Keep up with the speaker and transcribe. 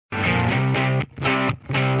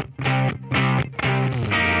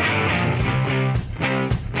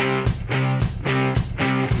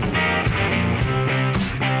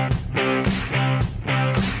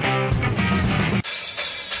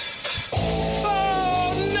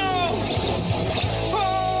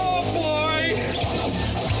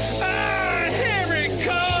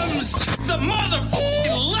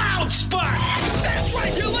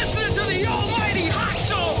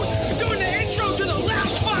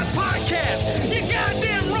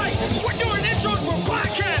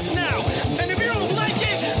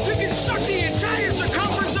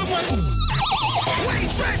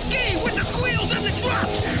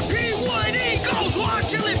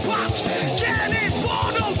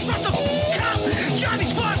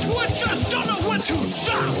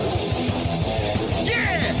stop!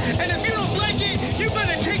 Yeah! And if you don't like it, you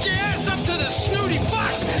better take your ass up to the Snooty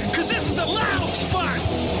Fox, because this is the loud spot!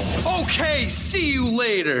 Okay, see you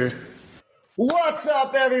later. What's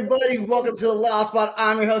up, everybody? Welcome to the Loud Spot.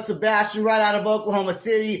 I'm your host, Sebastian, right out of Oklahoma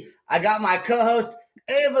City. I got my co-host,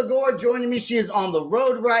 Ava Gore, joining me. She is on the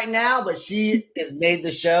road right now, but she has made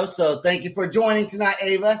the show, so thank you for joining tonight,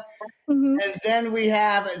 Ava. Mm-hmm. And then we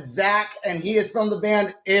have Zach, and he is from the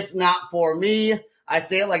band If Not For Me. I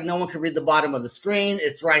say it like no one can read the bottom of the screen.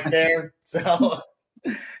 It's right there. So,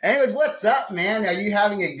 anyways, what's up, man? Are you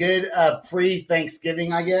having a good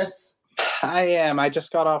pre-Thanksgiving, I guess? I am. I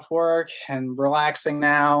just got off work and relaxing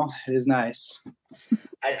now. It is nice.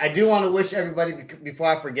 I do want to wish everybody, before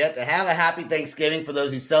I forget, to have a happy Thanksgiving for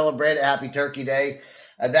those who celebrate a happy Turkey Day.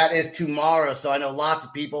 That is tomorrow, so I know lots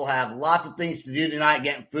of people have lots of things to do tonight,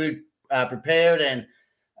 getting food prepared and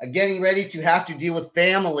getting ready to have to deal with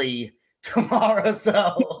family tomorrow.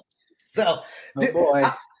 So oh boy.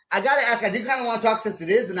 I got to ask, I do kind of want to talk, since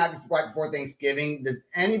it is the night right before Thanksgiving. Does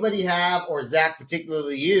anybody have, or Zach,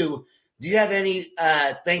 particularly you, do you have any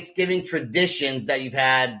Thanksgiving traditions that you've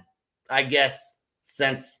had, I guess,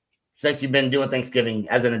 since you've been doing Thanksgiving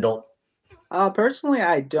as an adult? Personally,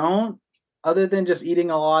 I don't, other than just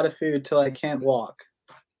eating a lot of food till I can't walk.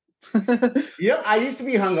 Yeah, I used to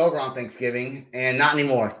be hungover on Thanksgiving, and not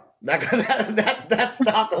anymore. That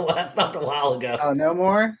stopped a while ago. Oh, no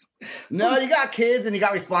more? No, you got kids and you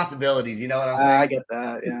got responsibilities. You know what I'm saying? I get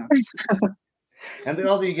that, yeah. And the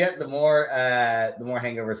older you get, the more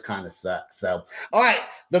hangovers kind of suck. So, all right,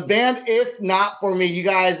 the band If Not For Me, you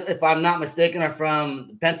guys, if I'm not mistaken, are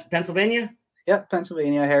from Pennsylvania? Yep,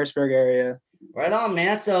 Pennsylvania, Harrisburg area. Right on,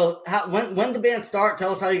 man. So, when the band start?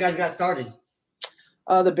 Tell us how you guys got started.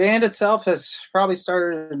 The band itself has probably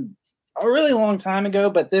started a really long time ago,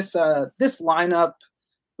 but this lineup,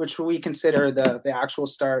 which we consider the actual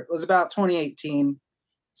start, was about 2018.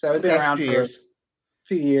 So we've been around for a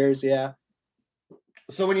few years, yeah.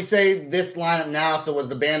 So when you say this lineup now, so was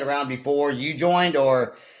the band around before you joined,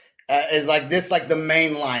 or is this the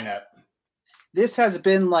main lineup? This has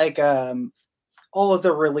been all of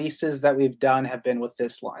the releases that we've done have been with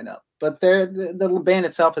this lineup. But the band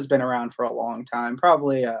itself has been around for a long time,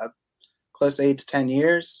 probably close to 8 to 10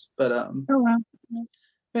 years. But oh wow.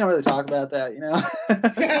 We don't really talk about that, you know.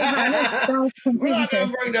 We're not gonna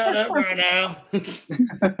bring that up right now.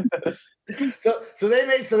 So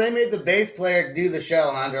they made the bass player do the show,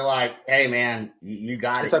 and they're like, "Hey, man, you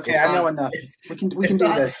got it. It's okay. I know enough. We can do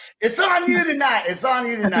this. It's on you tonight. It's on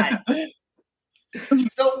you tonight."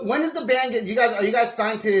 So when did the band get? Are you guys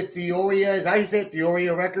signed to Theoria? Is that how you say it?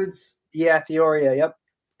 Theoria Records? Yeah, Theoria. Yep.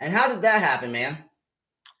 And how did that happen, man?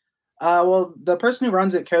 Well, the person who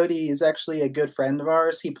runs it, Cody, is actually a good friend of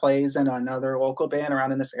ours. He plays in another local band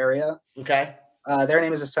around in this area. Okay. Their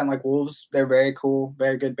name is Ascent Like Wolves. They're very cool,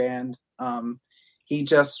 very good band. He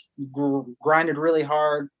just grinded really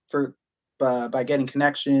hard by getting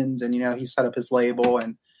connections, and he set up his label,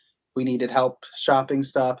 and we needed help shopping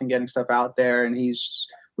stuff and getting stuff out there. And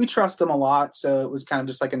we trust him a lot, so it was kind of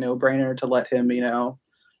just like a no-brainer to let him,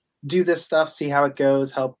 do this stuff, see how it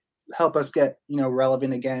goes, help us get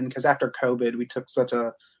relevant again, because after COVID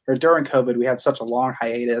during COVID we had such a long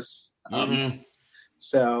hiatus.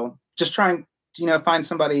 So just trying find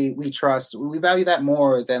somebody we trust. We value that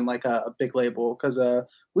more than like a big label, because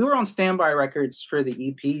we were on Standby Records for the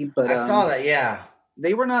EP, but I saw that. Yeah,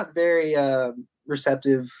 they were not very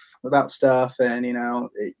receptive about stuff, and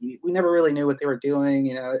we never really knew what they were doing.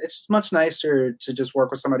 It's much nicer to just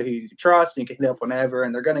work with somebody who you can trust and you can hit up whenever,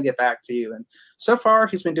 and they're going to get back to you. And so far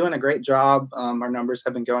he's been doing a great job. Our numbers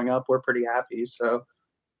have been going up. We're pretty happy. So.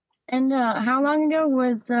 And how long ago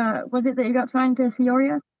was it that you got signed to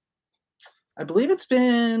Theoria? I believe it's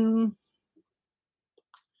been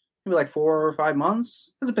maybe like 4 or 5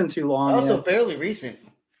 months. It hasn't been too long. Also fairly recent.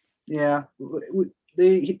 Yeah.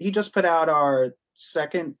 He just put out our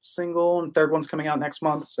second single, and third one's coming out next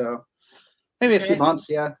month. So maybe a few months.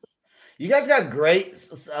 Yeah. You guys got great.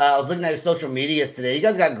 I was looking at your social medias today. You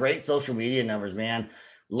guys got great social media numbers, man.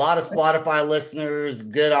 A lot of Spotify listeners,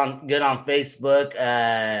 good on Facebook.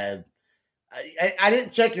 I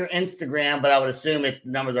didn't check your Instagram, but I would assume the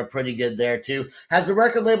numbers are pretty good there too. Has the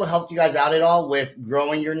record label helped you guys out at all with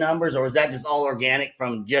growing your numbers, or is that just all organic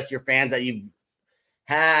from just your fans that you've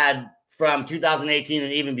had from 2018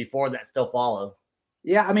 and even before that still follow?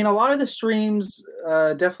 Yeah, I mean, a lot of the streams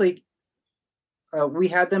definitely we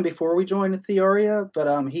had them before we joined Theoria,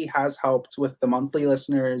 but he has helped with the monthly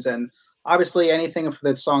listeners, and obviously anything for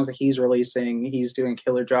the songs that he's releasing, he's doing a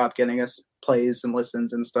killer job getting us plays and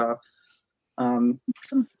listens and stuff.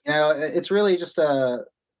 It's really just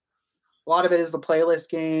a lot of it is the playlist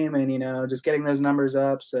game and, just getting those numbers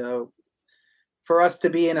up. So for us to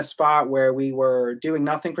be in a spot where we were doing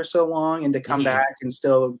nothing for so long and to come back and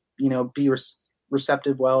still, be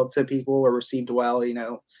receptive well to people or received well,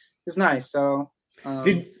 is nice. So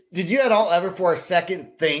did you at all ever for a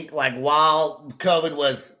second think like while COVID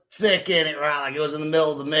was thick in it, right? Like it was in the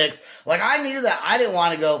middle of the mix. Like I knew that I didn't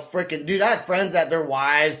want to go freaking, dude. I had friends that their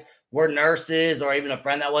wives were nurses or even a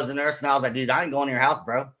friend that was a nurse. And I was like, dude, I ain't going to your house,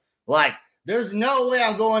 bro. Like, there's no way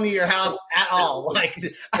I'm going to your house at all. Like,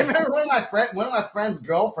 I remember one of my friend's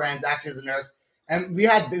girlfriends actually is a nurse, and we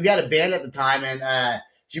had a band at the time, and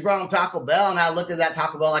she brought home Taco Bell, and I looked at that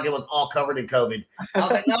Taco Bell like it was all covered in COVID. I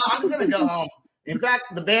was like, no, I'm just gonna go home. In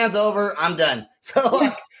fact, the band's over. I'm done. So,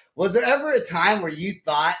 like, was there ever a time where you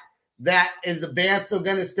thought that is the band still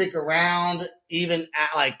gonna stick around, even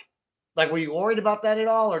at like were you worried about that at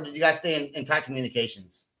all, or did you guys stay in tight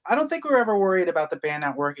communications? I don't think we were ever worried about the band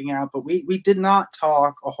not working out, but we did not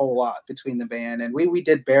talk a whole lot between the band, and we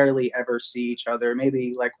did barely ever see each other,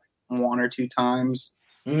 maybe like one or two times.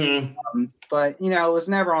 Mm-hmm. But, it was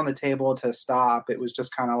never on the table to stop. It was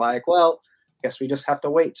just kind of like, well, I guess we just have to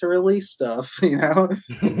wait to release stuff, Yeah.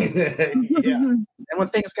 And when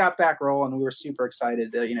things got back rolling, we were super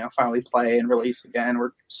excited to, finally play and release again.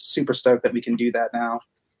 We're super stoked that we can do that now.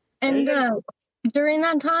 And during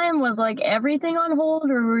that time, was like everything on hold,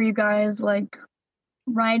 or were you guys like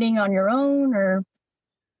writing on your own or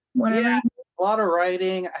whatever? Yeah, a lot of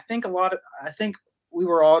writing. I think we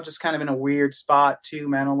were all just kind of in a weird spot too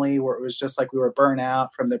mentally, where it was just like we were burnt out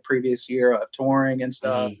from the previous year of touring and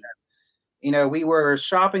stuff. And, we were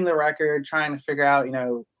shopping the record, trying to figure out,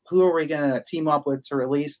 who are we going to team up with to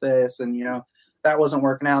release this? And, that wasn't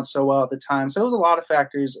working out so well at the time. So it was a lot of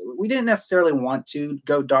factors. We didn't necessarily want to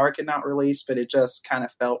go dark and not release, but it just kind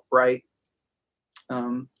of felt right.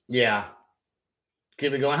 Yeah.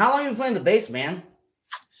 Keep it going. How long have you been playing the bass, man?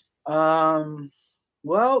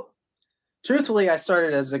 Well, truthfully, I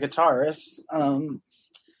started as a guitarist.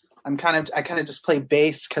 I kind of just play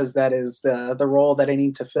bass because that is the role that I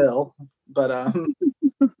need to fill. But I've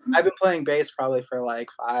been playing bass probably for like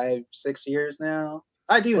 5-6 years now.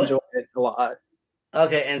 I do enjoy it a lot.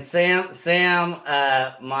 Okay, and Sam,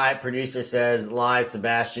 my producer says, "Lie,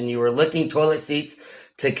 Sebastian, you were licking toilet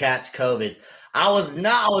seats to catch COVID." I was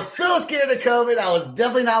so scared of COVID. I was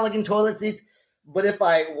definitely not licking toilet seats. But if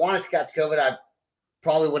I wanted to catch COVID, I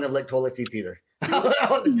probably wouldn't have licked toilet seats either.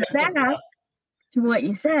 Back to what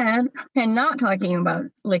you said, and not talking about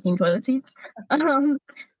licking toilet seats.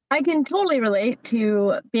 I can totally relate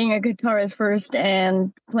to being a guitarist first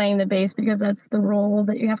and playing the bass because that's the role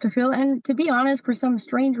that you have to fill. And to be honest, for some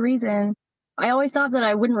strange reason, I always thought that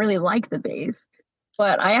I wouldn't really like the bass,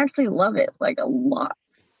 but I actually love it like a lot.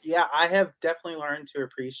 Yeah, I have definitely learned to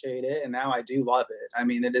appreciate it, and now I do love it. I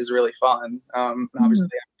mean, it is really fun. Obviously,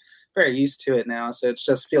 I'm very used to it now, so it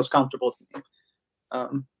just feels comfortable to me.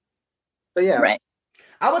 But yeah. Right.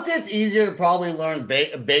 I would say it's easier to probably learn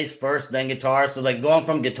bass first, then guitar. So like going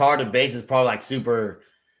from guitar to bass is probably like super.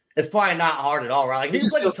 It's probably not hard at all, right? Like if you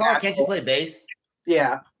play guitar, can't you play bass?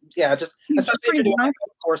 Yeah. Just especially if you're doing like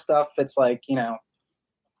core stuff. It's like yeah.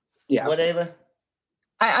 What, Ava?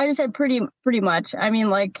 I just said pretty much. I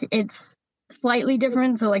mean, like it's slightly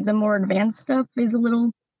different. So like the more advanced stuff is a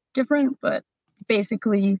little different, but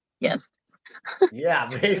basically, yes. Yeah,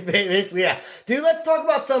 basically, yeah. Dude, let's talk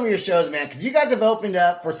about some of your shows, man, because you guys have opened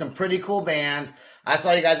up for some pretty cool bands. I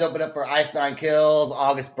saw you guys open up for Ice Nine Kills,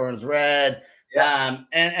 August Burns Red,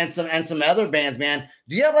 and some other bands, man.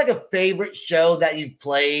 Do you have like a favorite show that you've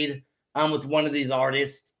played with one of these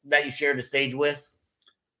artists that you shared the stage with?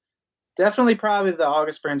 Definitely probably the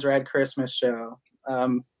August Burns Red Christmas show.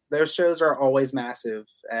 Those shows are always massive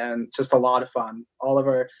and just a lot of fun.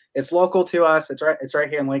 It's local to us. It's right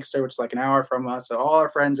here in Lancaster, which is like an hour from us. So all our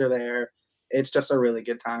friends are there. It's just a really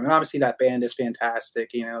good time. And obviously that band is fantastic.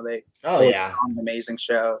 They put on an amazing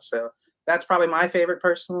show. So that's probably my favorite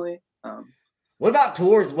personally. What about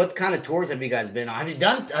tours? What kind of tours have you guys been on?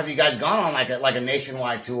 Have you guys gone on like a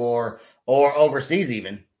nationwide tour or overseas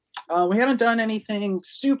even? We haven't done anything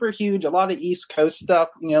super huge. A lot of East Coast stuff,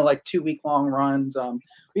 like 2-week-long runs.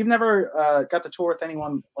 We've never got to tour with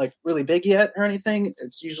anyone like really big yet or anything.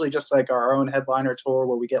 It's usually just like our own headliner tour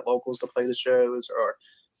where we get locals to play the shows, or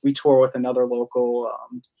we tour with another local.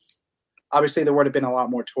 Obviously, there would have been a lot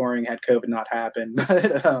more touring had COVID not happened.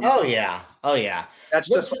 But, oh yeah. That's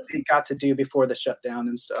just what we got to do before the shutdown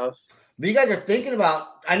and stuff. But you guys are thinking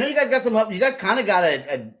about. I know you guys got some up. You guys kind of got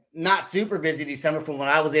a not super busy December from what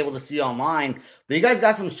I was able to see online, but you guys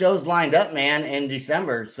got some shows lined up, man, in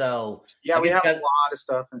December. So yeah, we have a lot of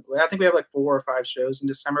stuff. I think we have like 4 or 5 shows in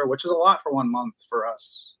December, which is a lot for 1 month for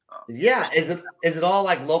us. Yeah, is it all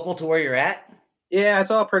like local to where you're at? Yeah,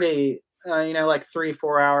 it's all pretty, like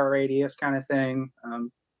 3-4 hour radius kind of thing.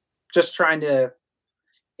 Just trying to,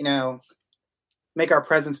 make our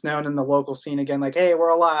presence known in the local scene again. Like, hey, we're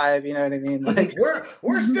alive. You know what I mean? Like,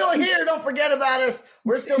 we're still here. Don't forget about us.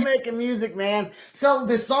 We're still making music, man. So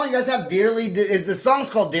the song you guys have, the song's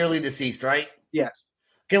called Dearly Deceased, right? Yes.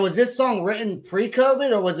 Okay, was this song written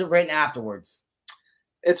pre-COVID or was it written afterwards?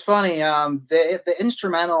 It's funny. The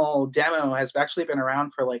instrumental demo has actually been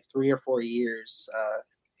around for like 3 or 4 years.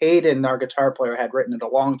 Hayden, our guitar player, had written it a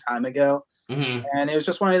long time ago. Mm-hmm. And it was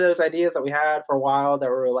just one of those ideas that we had for a while that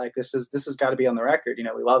we were like, this has got to be on the record.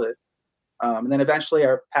 We love it. And then eventually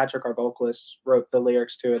Patrick, our vocalist, wrote the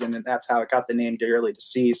lyrics to it. And then that's how it got the name Dearly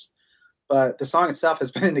Deceased. But the song itself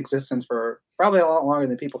has been in existence for probably a lot longer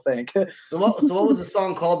than people think. So what was the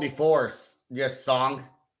song called before? Just Song?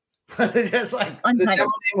 Just like the demo name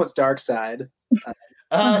was Dark Side.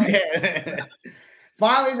 Okay.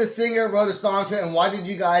 Finally, the singer wrote a song to it. And why did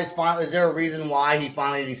you guys is there a reason why he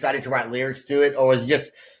finally decided to write lyrics to it? Or was it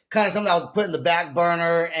just kind of something that was put in the back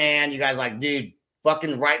burner and you guys like, dude,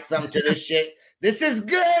 fucking write something to this shit. This is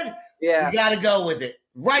good. Yeah. You got to go with it.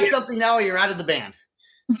 Write something now or you're out of the band.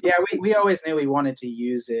 Yeah, we always knew we wanted to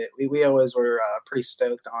use it. We always were pretty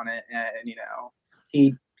stoked on it. And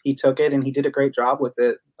he took it and he did a great job with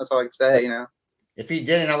it. That's all I can say, If he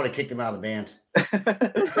didn't, I would have kicked him out of the band.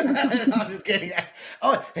 I'm just kidding.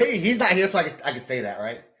 Oh, hey, he's not here, so I could say that,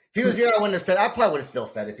 right? If he was here, I wouldn't have said it. I probably would have still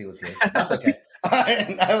said it if he was here. That's okay. All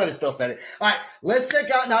right, I would have still said it. All right, let's check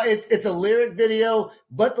out now. It's a lyric video,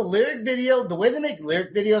 but the lyric video, the way they make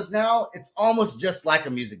lyric videos now, it's almost just like a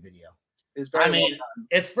music video. It's very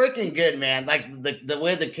it's freaking good, man. Like the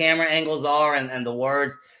way the camera angles are and the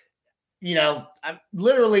words.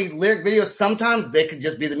 Literally lyric videos, sometimes they could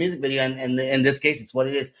just be the music video. And in this case, it's what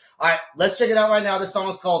it is. All right, let's check it out right now. This song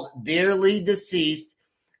is called Dearly Deceased.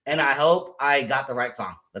 And I hope I got the right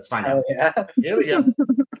song. Let's find out. Yeah. Here we go.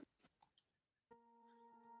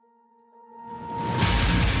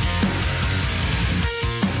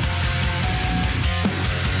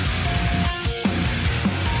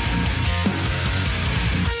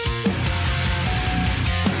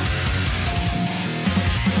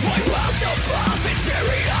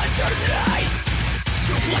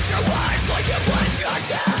 Flush your words like you flush your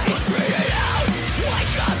tears. So spit it out,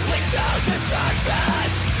 wake up, cling to the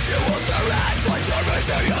surface. She wants her hands like you're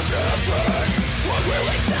missing your difference. What will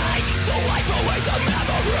it take to wipe away the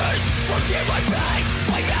memories? Forgive my face,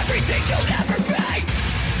 blame everything you'll never be.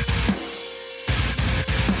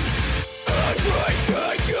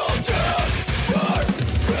 Everything you'll never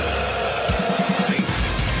be.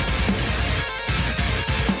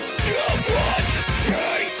 You watch me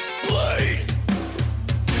bleed.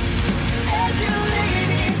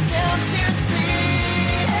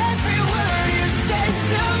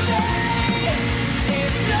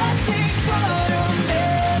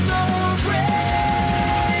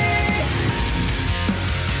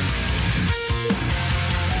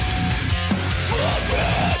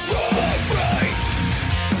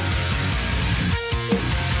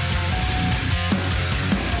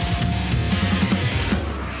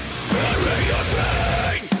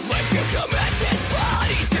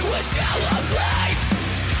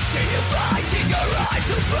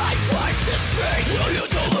 Will you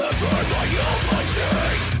deliver my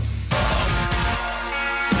eulogy?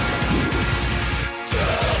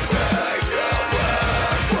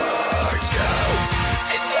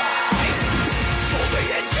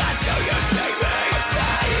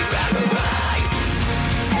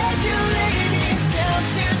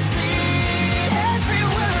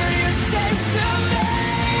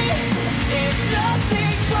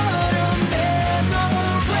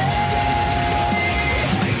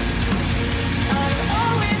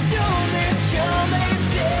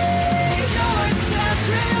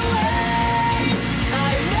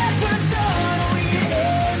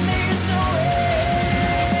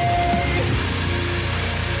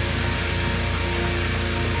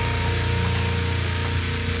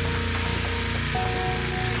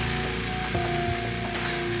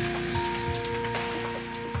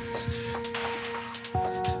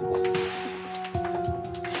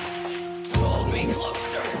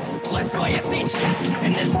 My empty chest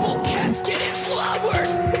and this full casket is lowered.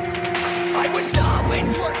 I was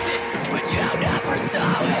always worth it, but you never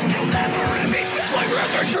saw it. You'll never let me back. My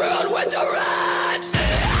breath are drowned with the rats.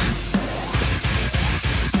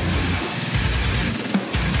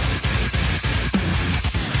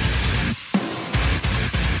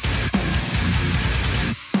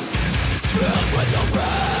 Drowned with the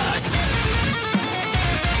rats.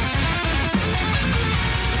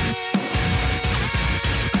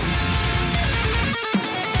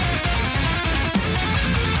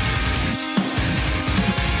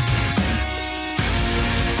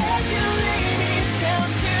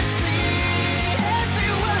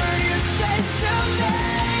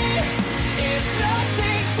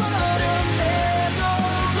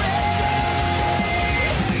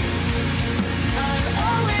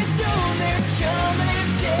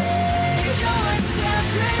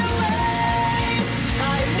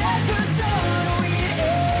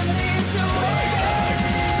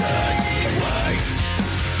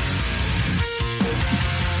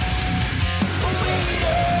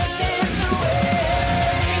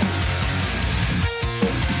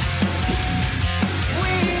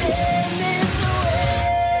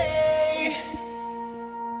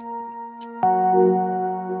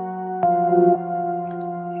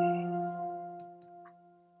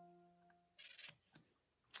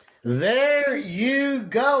 There you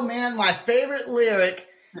go, man. My favorite lyric,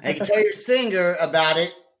 I can tell your singer about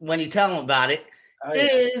it when you tell him about it,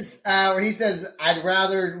 is where he says, I'd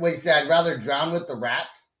rather drown with the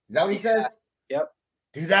rats. Is that what he says? Yep.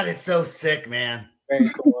 Dude, that is so sick, man. Very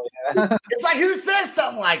cool. Yeah. It's like, who says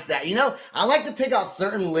something like that? You know, I like to pick out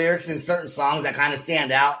certain lyrics in certain songs that kind of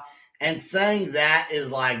stand out. And saying that is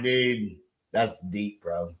like, dude, that's deep,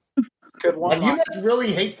 bro. Good one. Like, you must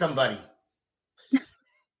really hate somebody.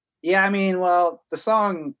 Yeah, I mean, well, the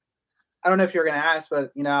song, I don't know if you're going to ask,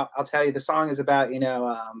 but, you know, I'll tell you, the song is about, you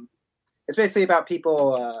know, it's basically about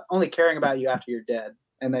people only caring about you after you're dead.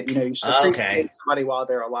 And that, you know, you should appreciate somebody while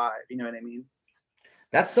they're alive. You know what I mean?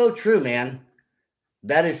 That's so true, man.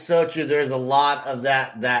 That is so true. There's a lot of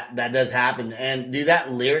that does happen. And, dude,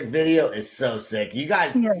 that lyric video is so sick. You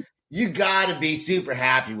guys, you got to be super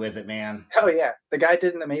happy with it, man. Oh, yeah. The guy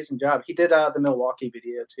did an amazing job. He did the Milwaukee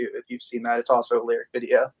video, too. If you've seen that, it's also a lyric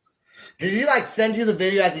video. Did he like send you the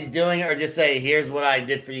video as he's doing it, or just say, here's what I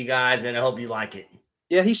did for you guys and I hope you like it?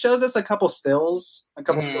 Yeah, he shows us a couple still shots,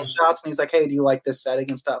 and he's like, hey, do you like this setting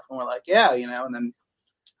and stuff? And we're like, yeah, you know, and then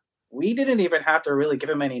we didn't even have to really give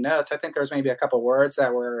him any notes. I think there was maybe a couple words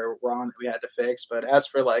that were wrong that we had to fix. But as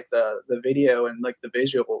for like the video and like the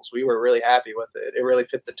visuals, we were really happy with it. It really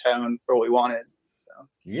fit the tone for what we wanted. So.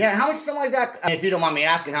 Yeah, how much something like that? I mean, if you don't mind me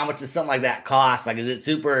asking, how much does something like that cost? Like, is it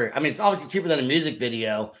super? I mean, it's obviously cheaper than a music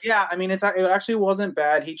video. Yeah, I mean, it actually wasn't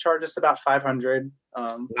bad. He charged us about $500.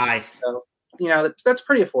 Nice. So, you know, that's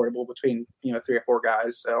pretty affordable between, you know, 3 or 4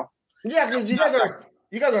 guys. So yeah, because you guys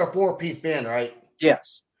are a 4-piece band, right?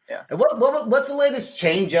 Yes. Yeah. And what's the latest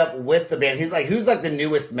change up with the band? Who's like the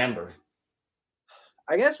newest member?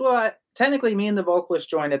 I guess technically me and the vocalist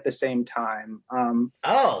joined at the same time.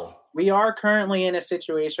 We are currently in a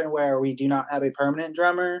situation where we do not have a permanent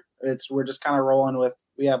drummer. We're just kind of rolling with,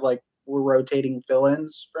 we're rotating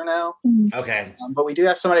fill-ins for now. Okay. But we do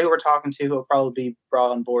have somebody who we're talking to who will probably be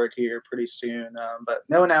brought on board here pretty soon. But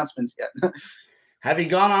no announcements yet. Have you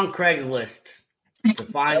gone on Craigslist to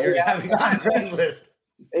find have you gone on Craigslist?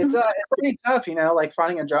 It's pretty tough, you know, like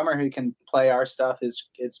finding a drummer who can play our stuff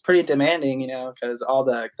it's pretty demanding, you know, because all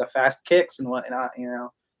the fast kicks and whatnot, you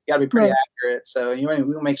know, you got to be pretty accurate. So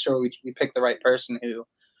we'll make sure we pick the right person who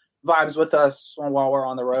vibes with us while we're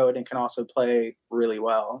on the road and can also play really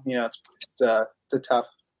well. You know, it's a tough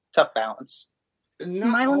balance. You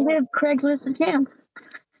might want to give Craigslist a chance.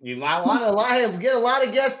 You might want to get a lot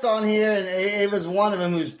of guests on here, and it was one of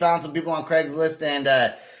them who's found some people on Craigslist, and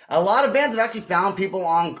a lot of bands have actually found people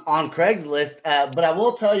on Craigslist. But I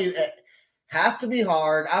will tell you, it has to be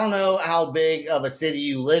hard. I don't know how big of a city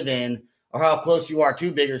you live in or how close you are to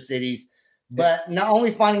bigger cities, but not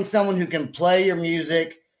only finding someone who can play your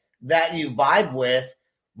music that you vibe with,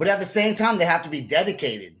 but at the same time, they have to be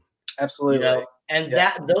dedicated. Absolutely. You know? And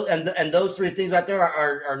those 3 things right there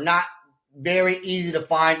are not very easy to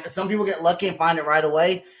find. Some people get lucky and find it right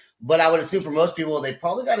away, but I would assume for most people, they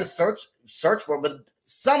probably got to search for it. But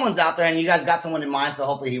someone's out there, and you guys got someone in mind, so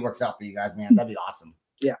hopefully he works out for you guys, man. That'd be awesome.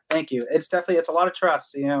 Yeah, thank you. It's a lot of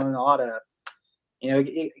trust, you know, and a lot of, you know,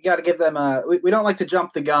 you got to give them we don't like to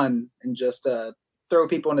jump the gun and just throw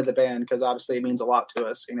people into the band, because obviously it means a lot to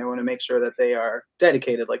us. You know, we want to make sure that they are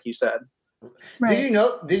dedicated, like you said. Right.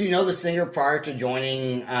 Did you know the singer prior to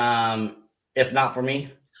joining If Not For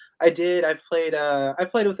Me? I did. I've played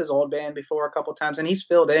with his old band before a couple times, and he's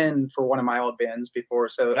filled in for one of my old bands before.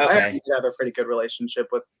 So I actually have a pretty good relationship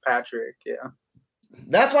with Patrick. Yeah.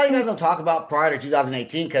 That's why you guys don't talk about prior to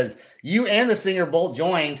 2018, because you and the singer both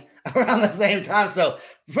joined around the same time. So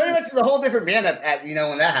pretty much it's a whole different band at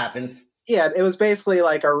when that happens. Yeah, it was basically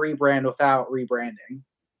like a rebrand without rebranding.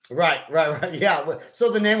 Right. Yeah.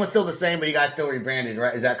 So the name was still the same, but you guys still rebranded,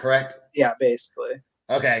 right? Is that correct? Yeah, basically.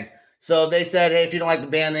 Okay. So they said, hey, if you don't like the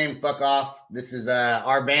band name, fuck off. This is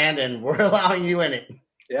our band, and we're allowing you in it.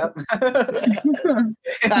 Yep. Do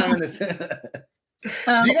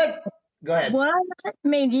you guys go ahead? What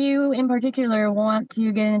made you in particular want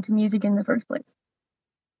to get into music in the first place?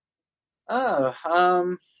 I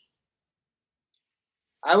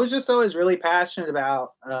was just always really passionate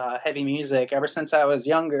about heavy music ever since I was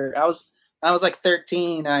younger. I was like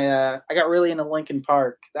 13. I got really into Linkin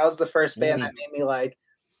Park. That was the first band that made me like,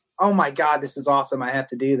 oh my God, this is awesome. I have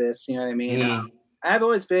to do this. You know what I mean? I've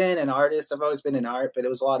always been an artist. I've always been in art, but it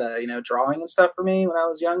was a lot of, you know, drawing and stuff for me when I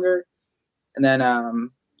was younger. And then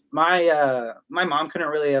my mom couldn't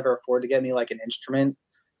really ever afford to get me like an instrument.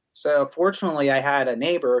 So fortunately I had a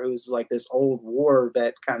neighbor who's like this old war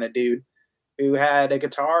vet kind of dude who had a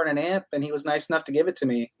guitar and an amp, and he was nice enough to give it to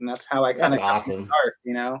me. And that's how I kind of got to start,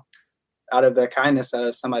 you know, out of the kindness out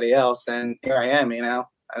of somebody else. And here I am, you know,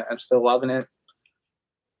 I'm still loving it.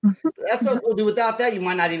 That's so cool, dude. Without that, you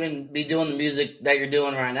might not even be doing the music that you're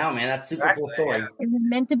doing right now, man. That's super cool story. Yeah. It was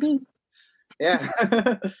meant to be. Yeah.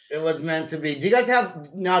 It was meant to be. Do you guys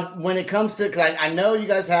have now when it comes to? Because I know you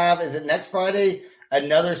guys have. Is it next Friday?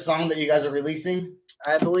 Another song that you guys are releasing?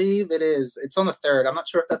 I believe it is. It's on the 3rd. I'm not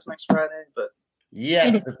sure if that's next Friday, but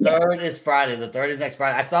Yes, the 3rd is Friday. The 3rd is next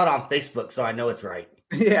Friday. I saw it on Facebook, so I know it's right.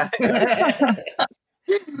 yeah.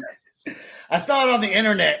 I saw it on the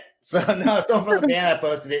internet. So no, it's not for the band. I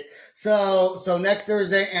posted it. So next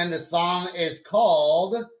Thursday, and the song is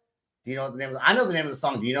called. Do you know what the name of I know the name of the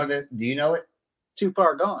song. Do you know it? Do you know it? Too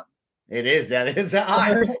Far Gone. It is. That is.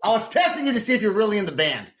 I was testing you to see if you're really in the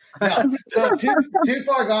band. No. So Too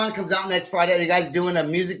Far Gone comes out next Friday. Are you guys doing a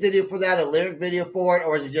music video for that, a lyric video for it,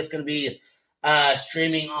 or is it just going to be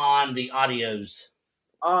streaming on the audios?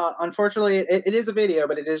 Unfortunately, it is a video,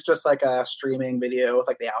 but it is just like a streaming video with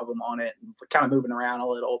like the album on it, and kind of moving around a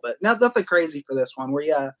little. But nothing crazy for this one.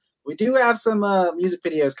 We do have some music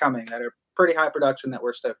videos coming that are pretty high production that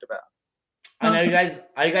we're stoked about. I know you guys.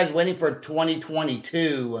 Are you guys waiting for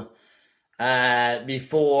 2022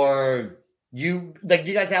 before you like?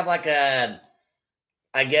 Do you guys have like a,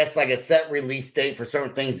 I guess like a set release date for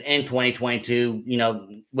certain things in 2022? You know,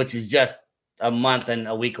 which is just a month and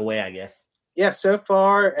a week away, I guess. Yeah, so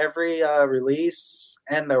far every release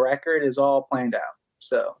and the record is all planned out.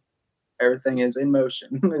 So everything is in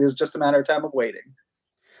motion. It is just a matter of time of waiting.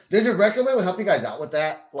 Does your record label help you guys out with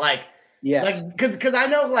that? Like, yes. Like, because I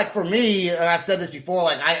know, like, for me, and I've said this before,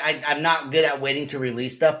 like, I'm not good at waiting to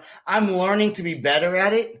release stuff. I'm learning to be better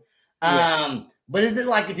at it. But is it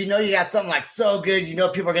like, if you know you got something like so good, you know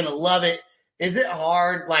people are going to love it, is it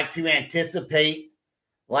hard, like, to anticipate,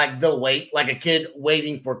 like, the wait, like a kid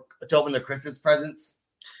waiting to open their Christmas presents?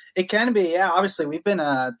 It can be, yeah. Obviously, we've been,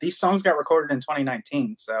 these songs got recorded in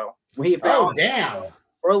 2019, so we've been on damn.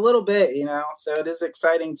 For a little bit, you know, so it is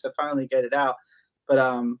exciting to finally get it out.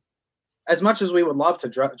 But as much as we would love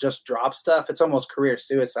to just drop stuff, it's almost career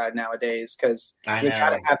suicide nowadays because you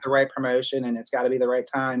got to have the right promotion and it's got to be the right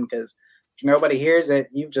time because if nobody hears it,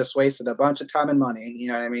 you've just wasted a bunch of time and money. You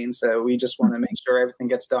know what I mean? So we just want to make sure everything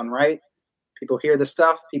gets done right. People hear the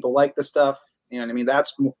stuff. People like the stuff. You know what I mean?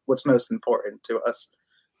 That's what's most important to us.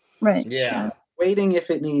 Right. Yeah. Waiting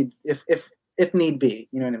if need be.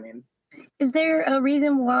 You know what I mean? Is there a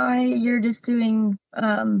reason why you're just doing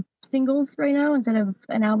singles right now instead of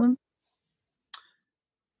an album?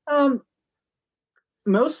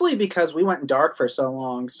 Mostly because we went dark for so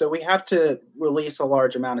long, so we have to release a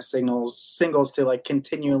large amount of singles to like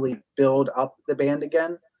continually build up the band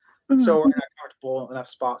again. Mm-hmm. So we're in a comfortable enough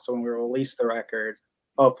spot. So when we release the record,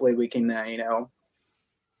 hopefully we can,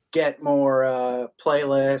 get more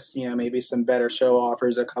playlists. You know, maybe some better show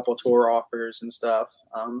offers, a couple tour offers and stuff.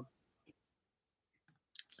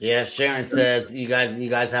 Yeah, Sharon says you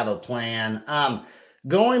guys have a plan.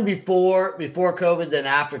 Going before COVID, then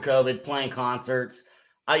after COVID, playing concerts.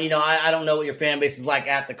 I don't know what your fan base is like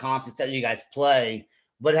at the concerts that you guys play,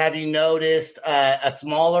 but have you noticed a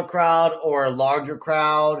smaller crowd or a larger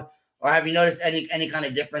crowd, or have you noticed any kind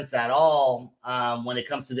of difference at all when it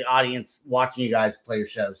comes to the audience watching you guys play your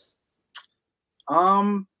shows?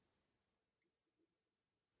 I'd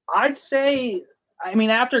say,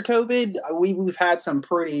 after COVID, we've had some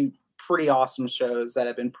pretty awesome shows that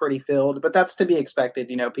have been pretty filled, but that's to be expected.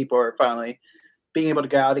 You know, people are finally being able to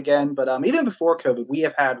go out again. But even before COVID, we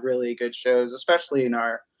have had really good shows, especially in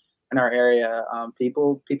our area.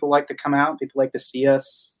 People like to come out. People like to see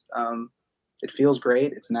us. It feels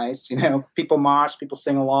great. It's nice. You know, people mosh, people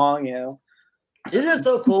sing along. You know, isn't it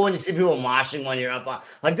so cool when you see people moshing when you're up on?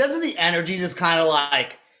 Like, doesn't the energy just kind of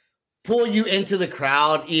like pull you into the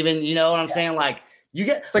crowd? Even, you know what I'm saying? Like, you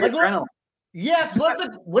get it's like adrenaline. Yeah.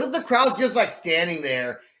 What if the crowd's just like standing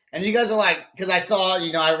there and you guys are like, because I saw,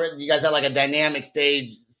 I read you guys had like a dynamic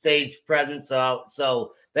stage presence.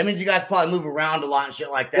 So that means you guys probably move around a lot and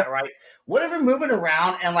shit like that, right? What if you're moving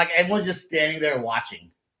around and like everyone's just standing there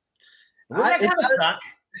watching? Wouldn't that kind of suck?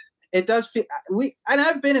 It does feel and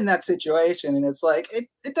I've been in that situation, and it's like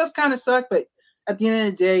it does kind of suck, but at the end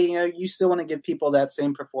of the day, you still want to give people that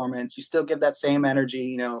same performance. You still give that same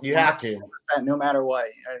energy, you have to, no matter what.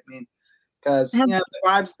 You know what I mean? Because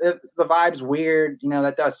if the vibe's weird,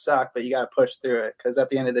 that does suck, but you got to push through it. Because at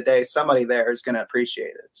the end of the day, somebody there is going to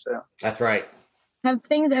appreciate it. So that's right. Have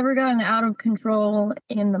things ever gotten out of control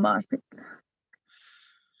in the mosh pit?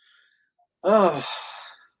 Oh,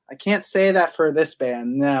 I can't say that for this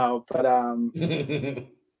band, no. But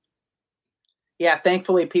yeah,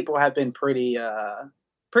 thankfully people have been pretty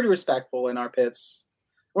respectful in our pits.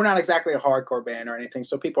 We're not exactly a hardcore band or anything,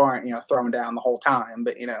 so people aren't, throwing down the whole time.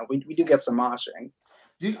 But, we do get some moshing.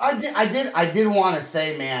 Dude, I did want to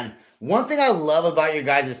say, man, one thing I love about your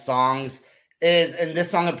guys' songs is, and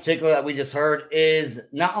this song in particular that we just heard, is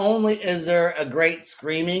not only is there a great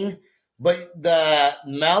screaming, but the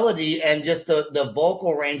melody and just the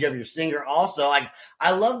vocal range of your singer also. Like,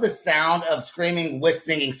 I love the sound of screaming with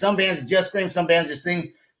singing. Some bands just scream, some bands just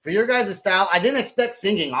sing. For your guys' style, I didn't expect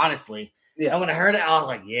singing, honestly. Yeah. And when I heard it, I was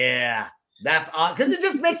like, yeah. That's odd, because it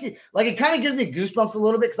just makes you, like, it kind of gives me goosebumps a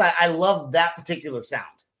little bit, because I love that particular sound.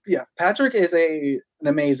 Yeah, Patrick is an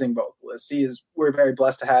amazing vocalist. We're very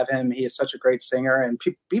blessed to have him. He is such a great singer, and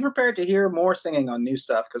be prepared to hear more singing on new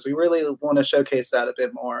stuff, because we really want to showcase that a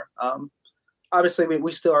bit more. Obviously,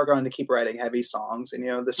 we still are going to keep writing heavy songs,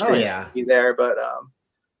 and the screen will be there, but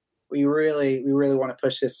we really want to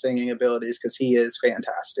push his singing abilities, because he is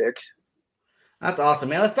fantastic. That's awesome,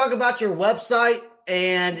 man. Let's talk about your website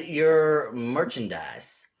and your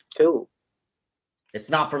merchandise. Cool.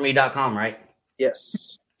 It's notforme.com, right?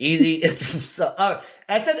 Yes. Easy. It's so,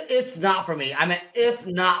 I said it's not for me. I meant if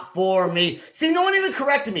not for me. See, no one even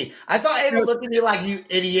corrected me. I saw Ava look at me like, you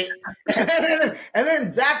idiot. And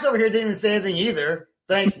then Zach's over here didn't even say anything either.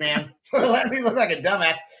 Thanks, man, for letting me look like a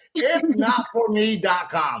dumbass. If not for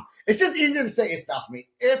me.com. It's just easier to say it's not for me.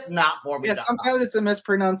 If not for me. Yeah, sometimes it's a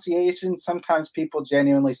mispronunciation. Sometimes people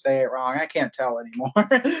genuinely say it wrong. I can't tell anymore.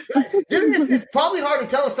 Dude, it's probably hard to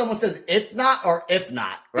tell if someone says it's not or if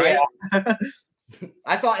not, right? Yeah.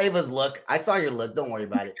 I saw Ava's look. I saw your look. Don't worry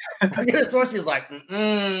about it. I get this one. She was like, It's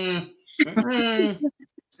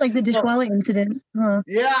like the Dishwalla incident. Huh?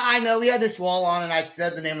 Yeah, I know. We had Dishwalla on, and I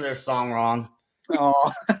said the name of their song wrong.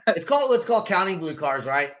 Oh, it's called Counting Blue Cars,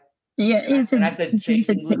 right? Yeah, and I said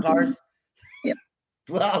Chasing Blue Cars. Yep.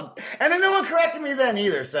 Well, and then no one corrected me then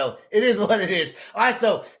either, so it is what it is. All right,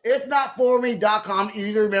 so if not for me.com,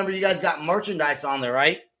 easy to remember. You guys got merchandise on there,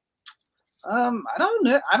 right? I don't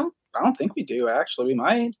know. I don't think we do, actually. We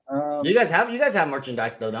might. You guys have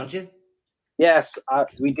merchandise though, don't you? Yes,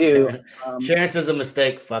 we do. Sharon says a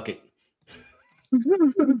mistake. Fuck it.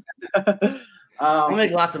 I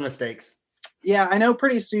make lots of mistakes. Yeah, I know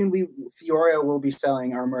pretty soon Fioria will be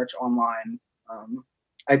selling our merch online. I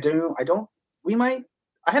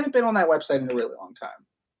haven't been on that website in a really long time.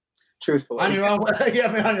 Truthfully. On your own on your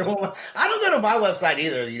own. I don't go to my website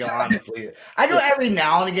either, honestly. I go every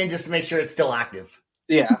now and again just to make sure it's still active.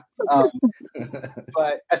 Yeah.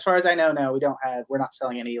 But as far as I know, no, we're not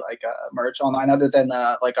selling any merch online other than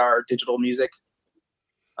our digital music.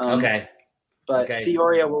 Okay. But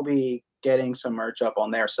Fioria will be getting some merch up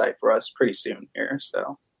on their site for us pretty soon here.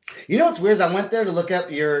 So, what's weird is I went there to look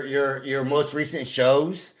up your most recent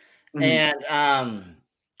shows, and on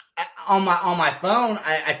my phone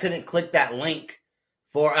I couldn't click that link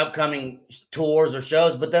for upcoming tours or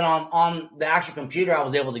shows, but then on the actual computer I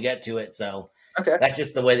was able to get to it. So that's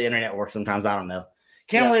just the way the internet works sometimes. I don't know.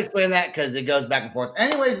 Can't really explain that because it goes back and forth.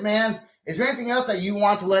 Anyways, man, is there anything else that you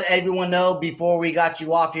want to let everyone know before we got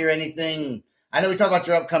you off here? Anything? I know we talked about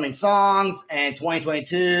your upcoming songs and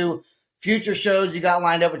 2022, future shows you got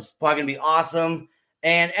lined up, which is probably going to be awesome.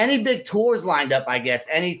 And any big tours lined up, I guess.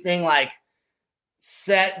 Anything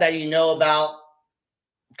set that you know about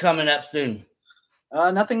coming up soon?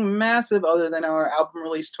 Nothing massive other than our album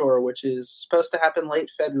release tour, which is supposed to happen late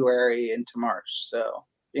February into March. So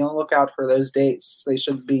be on the lookout for those dates. They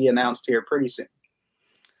should be announced here pretty soon.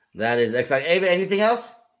 That is exciting. Ava, anything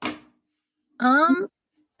else?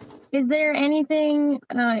 Is there anything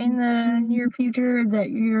in the near future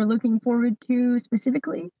that you're looking forward to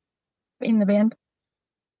specifically in the band?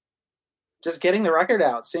 Just getting the record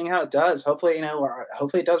out, seeing how it does. Hopefully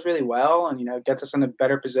it does really well and, gets us in a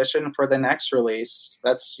better position for the next release.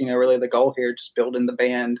 That's, really the goal here, just building the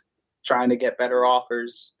band, trying to get better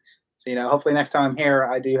offers. So, hopefully next time I'm here,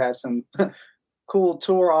 I do have some cool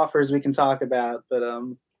tour offers we can talk about, but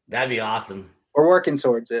that'd be awesome. We're working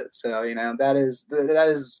towards it. So, that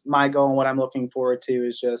is my goal, and what I'm looking forward to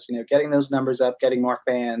is just, getting those numbers up, getting more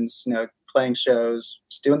fans, playing shows,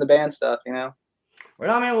 just doing the band stuff, Right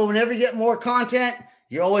on, man. Well, whenever you get more content,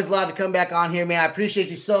 you're always allowed to come back on here, man. I appreciate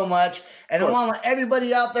you so much. And I want to let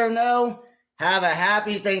everybody out there know, have a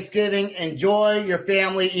happy Thanksgiving. Enjoy your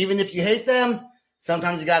family. Even if you hate them,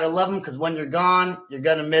 sometimes you got to love them, because when you're gone, you're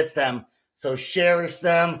going to miss them. So cherish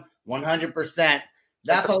them 100%.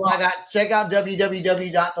 That's all I got. Check out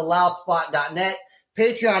www.theloudspot.net,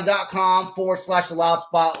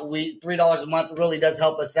 patreon.com/theloudspot. $3 a month really does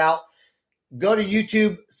help us out. Go to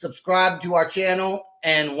YouTube, subscribe to our channel,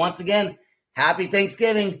 and once again, happy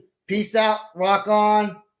Thanksgiving. Peace out, rock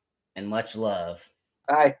on, and much love.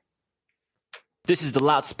 Bye. This is the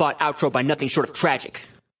Loud Spot outro by Nothing Short of Tragic.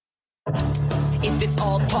 Is this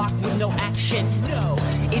all talk with no action? No.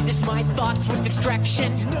 Is this my thoughts with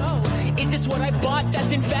distraction? No. Is this what I bought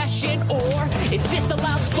that's in fashion? Or is this the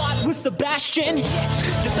loud spot with Sebastian?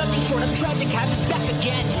 Does nothing short of tragic have us back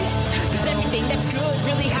again? Does everything that's good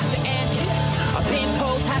really have to end? A pin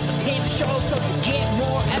post has a pin show, so to get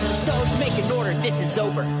more episodes, make an order, this is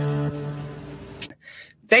over.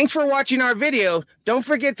 Thanks for watching our video. Don't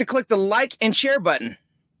forget to click the like and share button.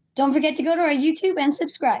 Don't forget to go to our YouTube and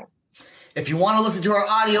subscribe. If you want to listen to our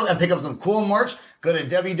audio and pick up some cool merch, go to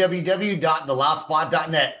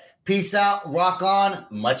www.theloudspot.net. Peace out, rock on,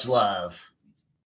 much love.